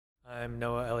I'm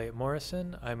Noah Elliott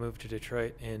Morrison. I moved to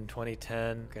Detroit in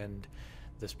 2010, and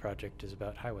this project is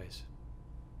about highways.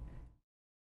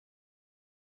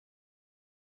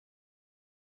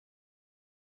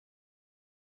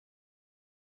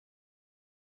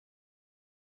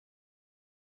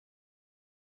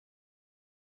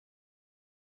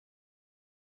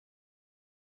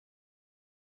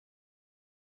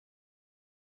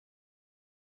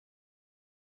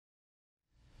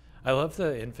 I love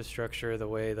the infrastructure, the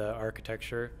way the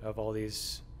architecture of all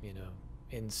these,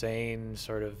 insane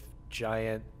sort of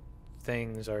giant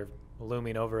things are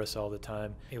looming over us all the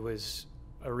time. It was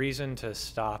a reason to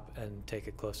stop and take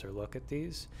a closer look at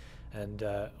these. And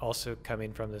also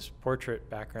coming from this portrait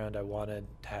background, I wanted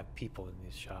to have people in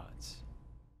these shots.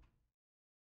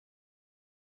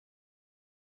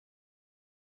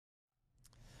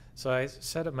 So I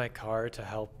set up my car to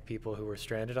help people who were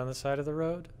stranded on the side of the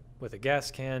road with a gas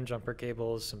can, jumper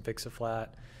cables, some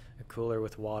Fix-A-Flat, a cooler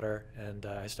with water, and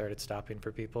I started stopping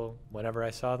for people whenever I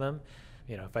saw them,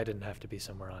 if I didn't have to be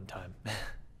somewhere on time.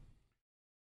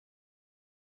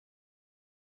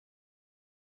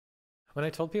 When I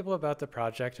told people about the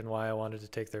project and why I wanted to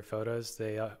take their photos,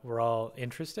 they were all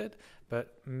interested,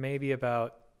 but maybe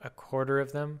about a quarter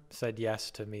of them said yes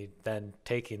to me then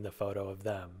taking the photo of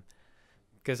them.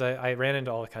 Because I ran into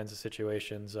all kinds of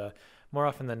situations. More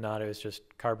often than not, it was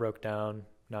just car broke down,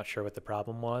 not sure what the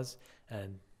problem was,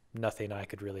 and nothing I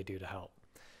could really do to help.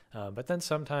 But then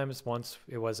sometimes once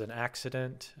it was an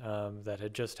accident that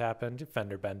had just happened,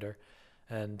 fender bender,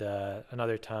 and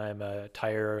another time a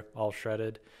tire all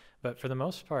shredded. But for the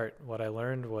most part, what I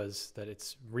learned was that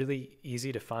it's really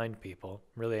easy to find people.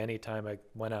 Really, anytime I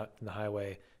went out in the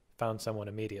highway, found someone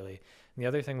immediately. And the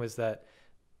other thing was that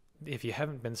if you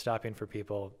haven't been stopping for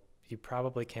people, you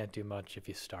probably can't do much if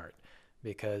you start,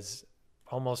 because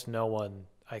almost no one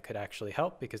I could actually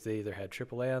help because they either had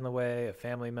AAA on the way, a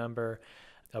family member,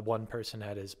 one person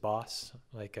had his boss,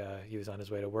 he was on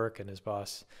his way to work and his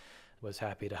boss was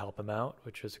happy to help him out,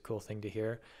 which was a cool thing to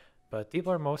hear. But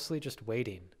people are mostly just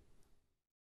waiting.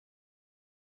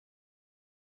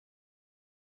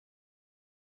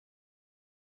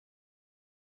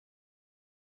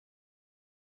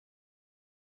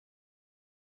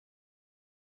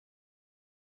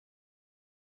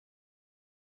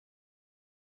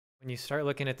 When you start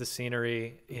looking at the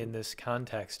scenery in this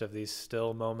context of these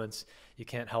still moments, you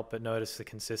can't help but notice the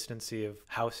consistency of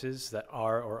houses that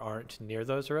are or aren't near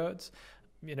those roads.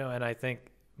 And I think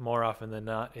more often than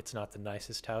not, it's not the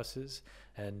nicest houses.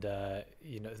 And,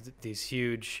 these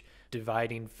huge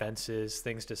dividing fences,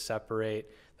 things to separate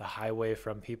the highway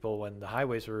from people when the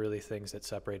highways were really things that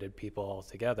separated people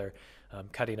altogether,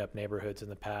 cutting up neighborhoods in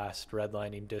the past,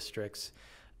 redlining districts.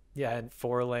 Yeah, and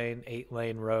 4-lane,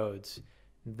 8-lane roads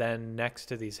then next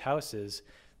to these houses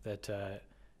that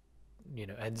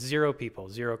and zero people,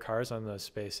 zero cars on those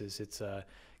spaces. It's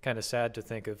kind of sad to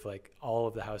think of like all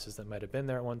of the houses that might have been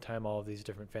there at one time, all of these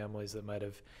different families that might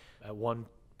have at one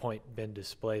point been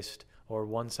displaced, or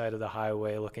one side of the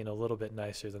highway looking a little bit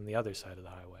nicer than the other side of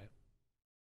the highway.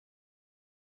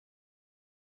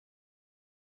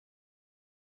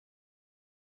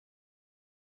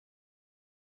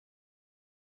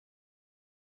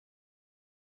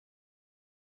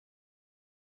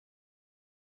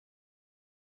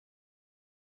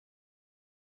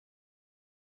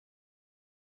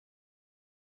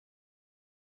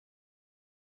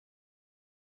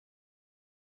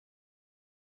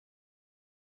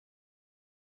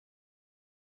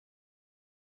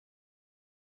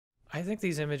 I think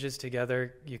these images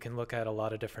together you can look at a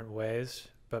lot of different ways,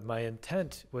 but my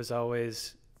intent was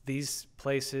always these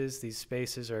places, these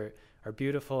spaces are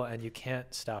beautiful and you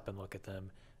can't stop and look at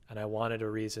them. And I wanted a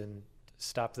reason to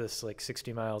stop this like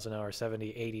 60 miles an hour,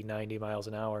 70, 80, 90 miles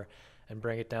an hour and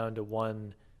bring it down to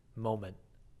one moment.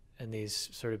 And these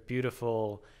sort of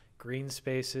beautiful green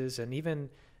spaces and even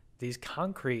these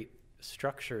concrete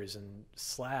structures and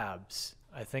slabs.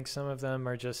 I think some of them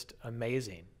are just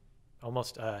amazing,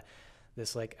 almost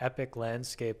this like epic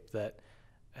landscape that,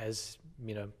 as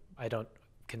I don't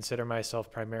consider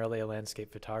myself primarily a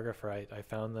landscape photographer. I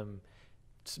found them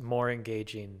more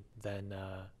engaging than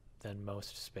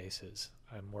most spaces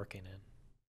I'm working in.